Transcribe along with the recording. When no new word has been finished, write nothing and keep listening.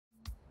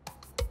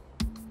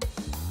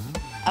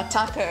A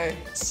taco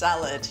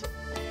salad.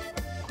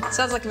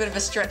 Sounds like a bit of a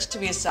stretch to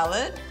be a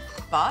salad,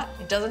 but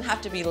it doesn't have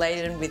to be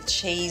laden with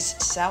cheese,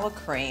 sour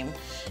cream,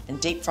 and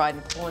deep-fried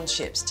corn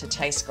chips to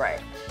taste great.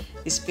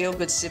 This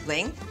feel-good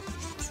sibling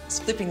is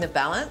flipping the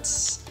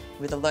balance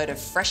with a load of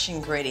fresh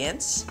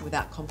ingredients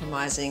without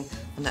compromising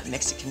on that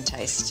Mexican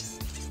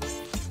taste.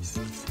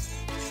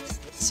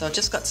 So I've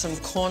just got some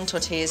corn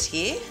tortillas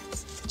here,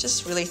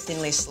 just really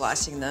thinly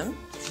slicing them,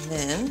 and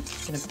then I'm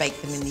going to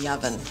bake them in the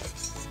oven.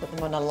 Put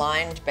them on a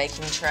lined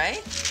baking tray.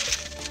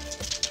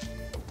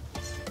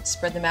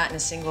 Spread them out in a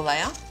single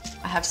layer.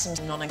 I have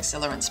some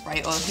non-accelerant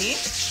spray oil here.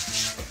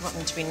 I want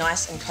them to be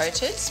nice and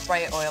coated.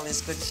 Spray oil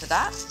is good for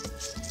that.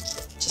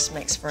 Just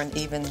makes for an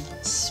even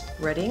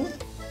spreading.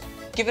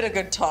 Give it a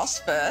good toss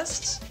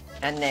first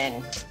and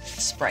then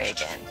spray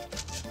again,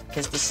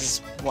 because this is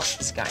what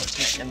is going to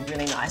make them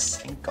really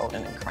nice and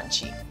golden and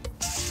crunchy.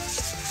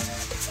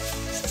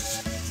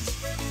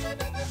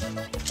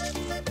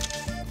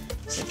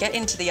 So get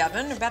into the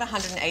oven, about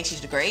 180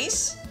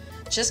 degrees.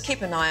 Just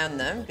keep an eye on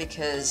them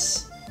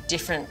because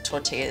different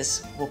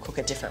tortillas will cook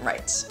at different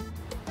rates.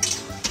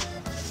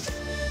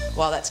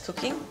 While that's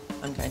cooking,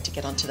 I'm going to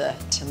get onto the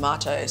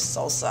tomato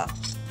salsa.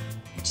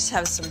 Just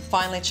have some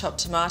finely chopped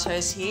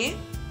tomatoes here,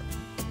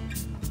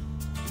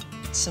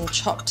 some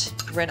chopped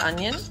red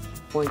onion,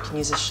 or you can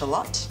use a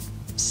shallot,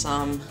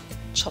 some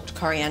chopped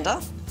coriander,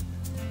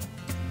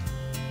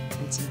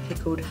 and some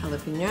pickled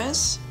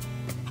jalapenos.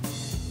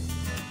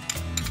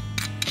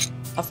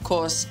 Of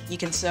course, you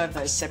can serve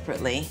those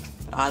separately,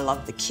 but I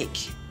love the kick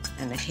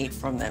and the heat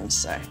from them,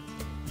 so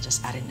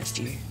just add in a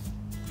few.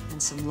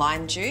 And some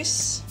lime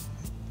juice.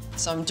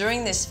 So I'm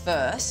doing this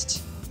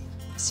first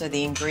so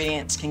the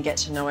ingredients can get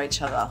to know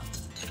each other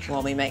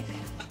while we make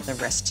the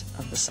rest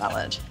of the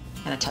salad.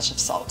 And a touch of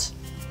salt.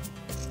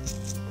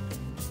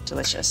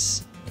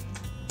 Delicious.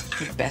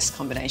 The best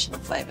combination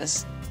of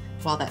flavours.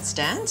 While that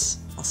stands,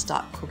 I'll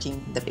start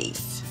cooking the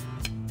beef.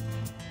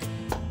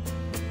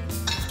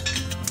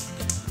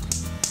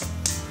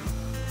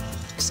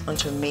 Just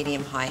onto a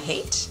medium-high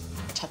heat.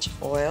 Touch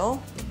of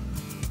oil.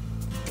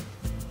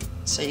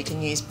 So you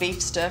can use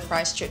beef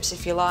stir-fry strips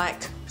if you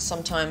like.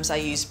 Sometimes I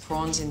use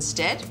prawns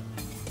instead,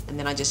 and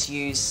then I just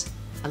use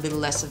a little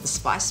less of the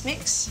spice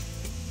mix.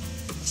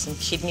 Some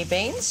kidney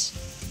beans.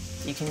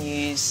 You can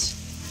use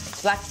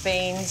black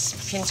beans,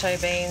 pinto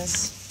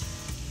beans,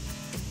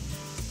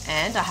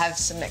 and I have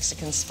some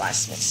Mexican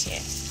spice mix here.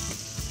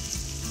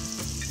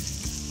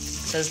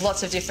 So there's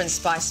lots of different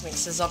spice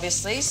mixes,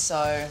 obviously,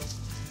 so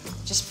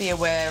just be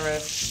aware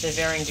of the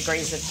varying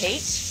degrees of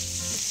heat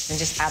and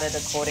just add it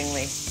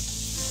accordingly.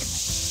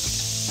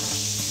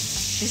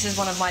 This is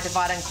one of my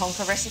divide and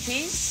conquer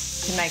recipes.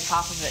 You can make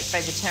half of it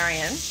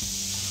vegetarian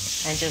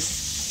and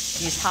just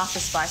use half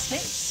the spice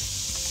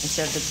mix and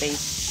serve the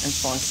beef and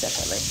prawns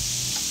separately.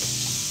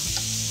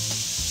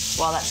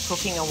 While that's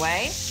cooking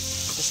away,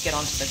 just get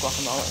onto the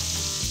guacamole.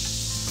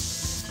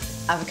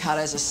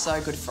 Avocados are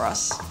so good for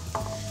us.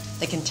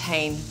 They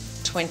contain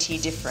 20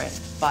 different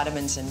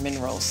vitamins and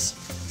minerals.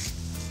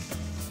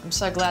 I'm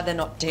so glad they're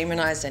not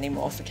demonized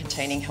anymore for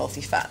containing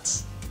healthy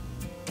fats.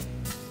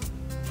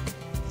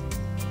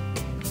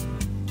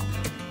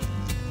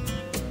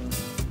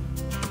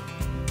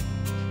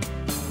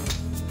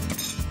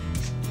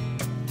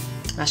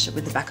 Mash it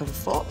with the back of a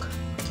fork.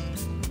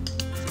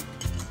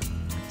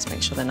 Just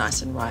make sure they're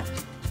nice and ripe.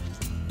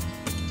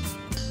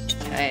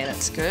 Okay,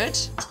 that's good.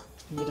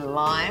 A bit of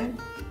lime.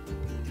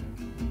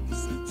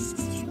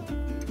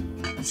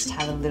 Just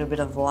have a little bit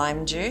of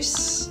lime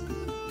juice.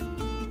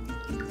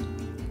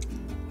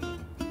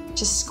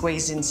 Just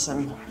squeeze in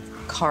some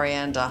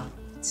coriander.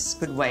 It's a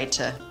good way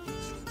to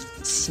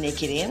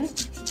sneak it in.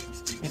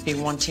 If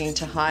you're wanting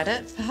to hide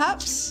it,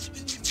 perhaps.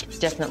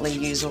 Definitely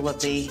use all of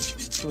the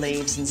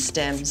leaves and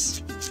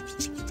stems.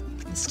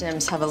 The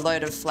stems have a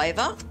load of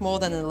flavour, more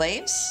than the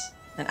leaves,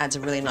 and adds a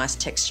really nice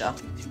texture.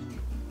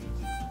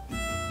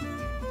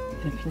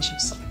 And a pinch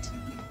of salt.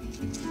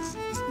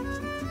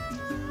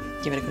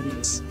 Give it a good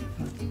mix.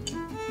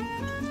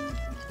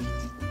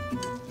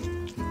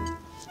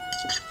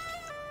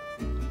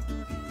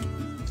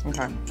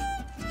 Okay,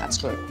 that's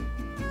good.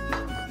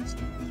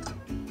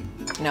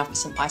 Now for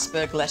some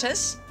iceberg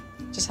lettuce.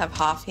 Just have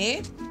half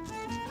here.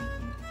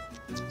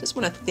 Just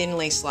want to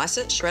thinly slice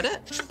it, shred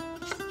it.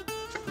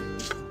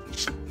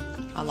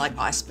 I like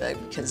iceberg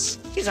because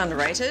it's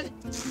underrated.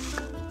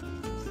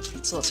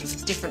 There's lots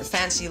of different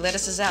fancy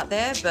lettuces out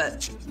there,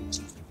 but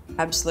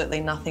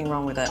absolutely nothing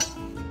wrong with it.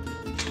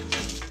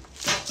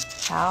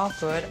 How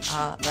good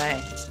are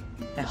they?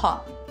 They're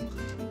hot,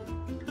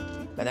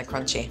 but they're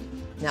crunchy.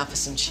 Now for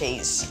some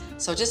cheese.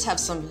 So I just have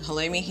some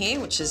halloumi here,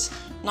 which is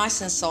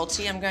nice and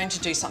salty. I'm going to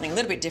do something a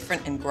little bit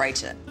different and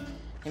grate it.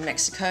 In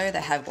Mexico,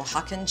 they have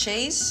Oaxacan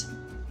cheese.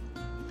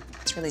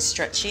 It's really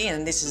stretchy,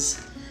 and this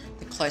is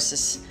the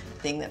closest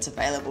thing that's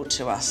available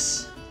to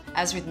us.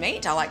 As with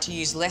meat, I like to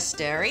use less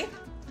dairy.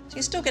 So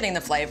you're still getting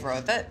the flavour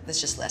of it, there's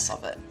just less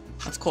of it.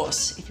 Of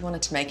course, if you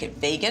wanted to make it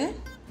vegan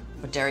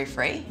or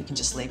dairy-free, you can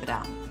just leave it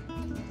out.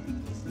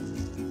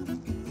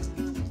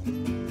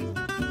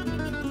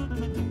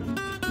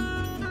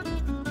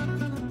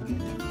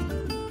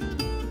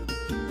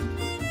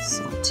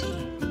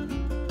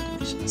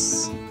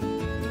 Delicious.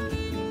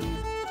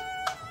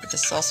 Give the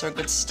salsa a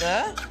good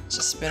stir.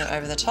 Just spoon it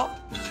over the top.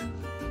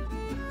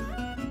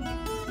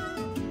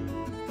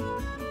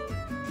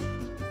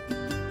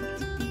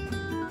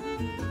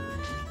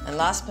 And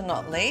last but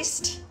not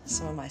least,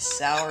 some of my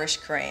sourish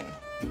cream.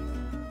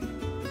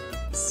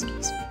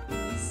 Excuse me.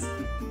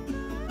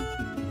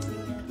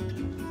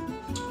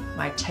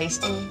 My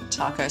tasty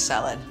taco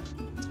salad.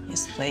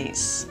 Yes,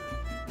 please.